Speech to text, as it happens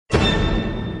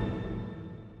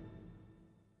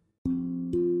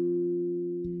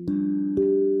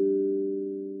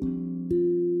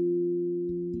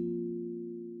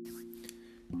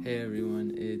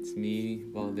it's me,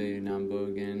 Valde Nambo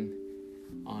again,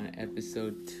 on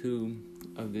episode 2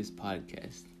 of this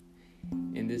podcast.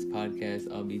 In this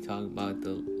podcast, I'll be talking about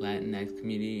the Latinx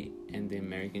community and the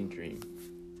American dream.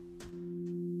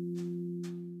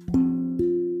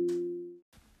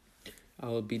 I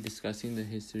will be discussing the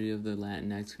history of the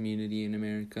Latinx community in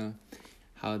America,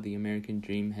 how the American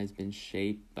dream has been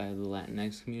shaped by the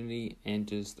Latinx community, and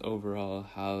just overall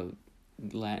how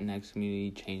the Latinx community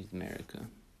changed America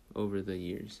over the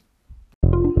years.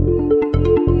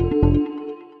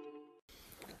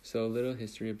 So a little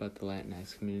history about the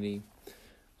Latinx community.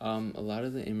 A lot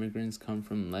of the immigrants come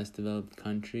from less developed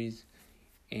countries,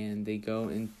 and they go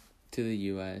into the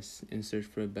U.S. in search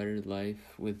for a better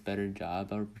life with better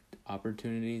job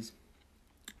opportunities.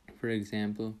 For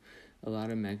example, a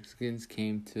lot of Mexicans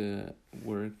came to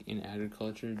work in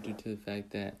agriculture due to the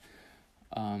fact that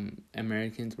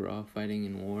Americans were all fighting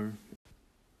in war.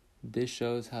 This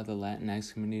shows how the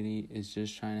Latinx community is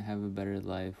just trying to have a better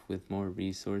life with more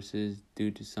resources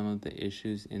due to some of the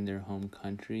issues in their home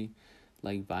country,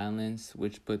 like violence,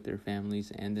 which put their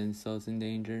families and themselves in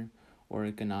danger, or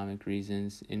economic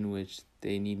reasons in which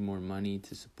they need more money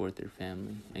to support their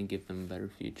family and give them a better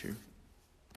future.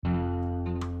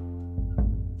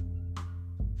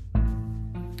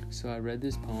 So I read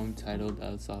this poem titled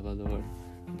El Salvador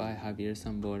by Javier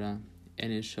Zambora,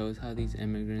 and it shows how these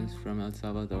immigrants from El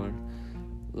Salvador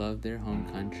love their home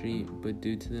country, but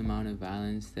due to the amount of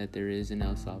violence that there is in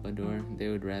El Salvador, they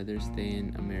would rather stay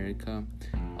in America,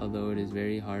 although it is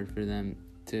very hard for them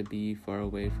to be far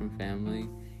away from family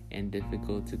and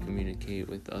difficult to communicate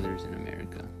with others in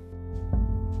America.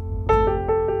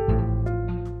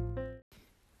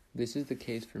 This is the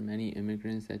case for many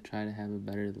immigrants that try to have a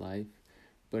better life,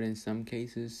 but in some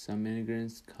cases, some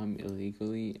immigrants come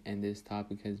illegally, and this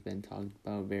topic has been talked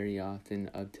about very often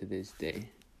up to this day.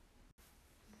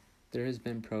 There has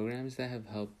been programs that have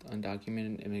helped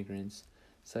undocumented immigrants,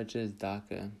 such as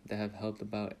DACA, that have helped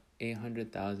about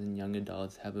 800,000 young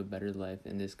adults have a better life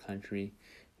in this country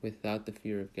without the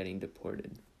fear of getting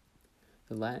deported.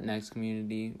 The Latinx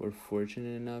community were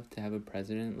fortunate enough to have a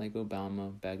president like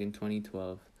Obama back in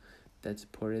 2012 that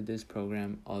supported this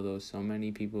program, although so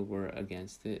many people were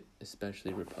against it,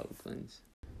 especially Republicans.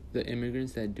 The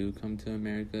immigrants that do come to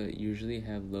America usually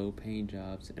have low-paying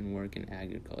jobs and work in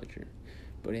agriculture,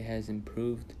 but it has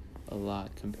improved a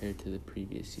lot compared to the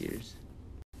previous years.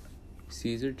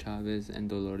 Cesar Chavez and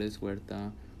Dolores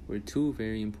Huerta were two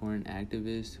very important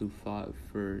activists who fought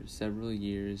for several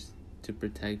years to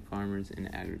protect farmers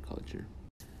and agriculture.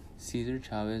 Cesar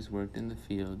Chavez worked in the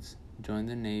fields, joined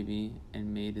the Navy,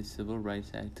 and made a Civil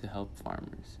Rights Act to help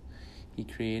farmers. He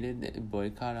created a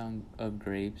boycott of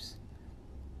grapes,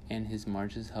 and his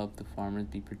marches helped the farmers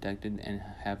be protected and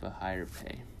have a higher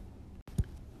pay.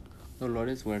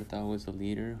 Dolores Huerta was a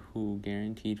leader who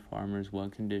guaranteed farmers well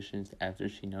conditions after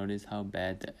she noticed how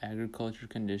bad the agriculture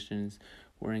conditions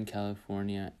were in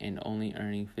California and only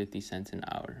earning 50 cents an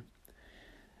hour.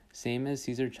 Same as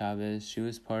Cesar Chavez, she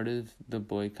was part of the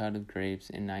boycott of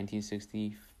grapes in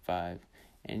 1965,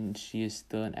 and she is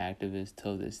still an activist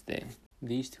till this day.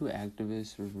 These two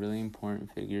activists were really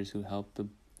important figures who helped the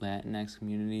Latinx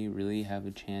community really have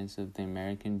a chance of the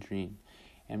American dream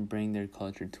and bring their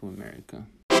culture to America.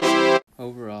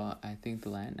 Overall, I think the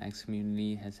Latinx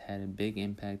community has had a big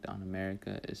impact on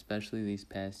America, especially these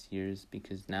past years,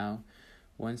 because now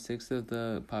 1/6 of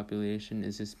the population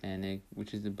is Hispanic,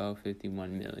 which is about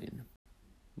 51 million.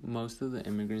 Most of the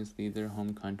immigrants leave their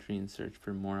home country in search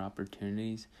for more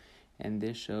opportunities, and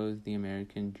this shows the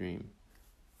American dream.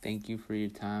 Thank you for your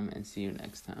time, and see you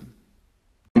next time.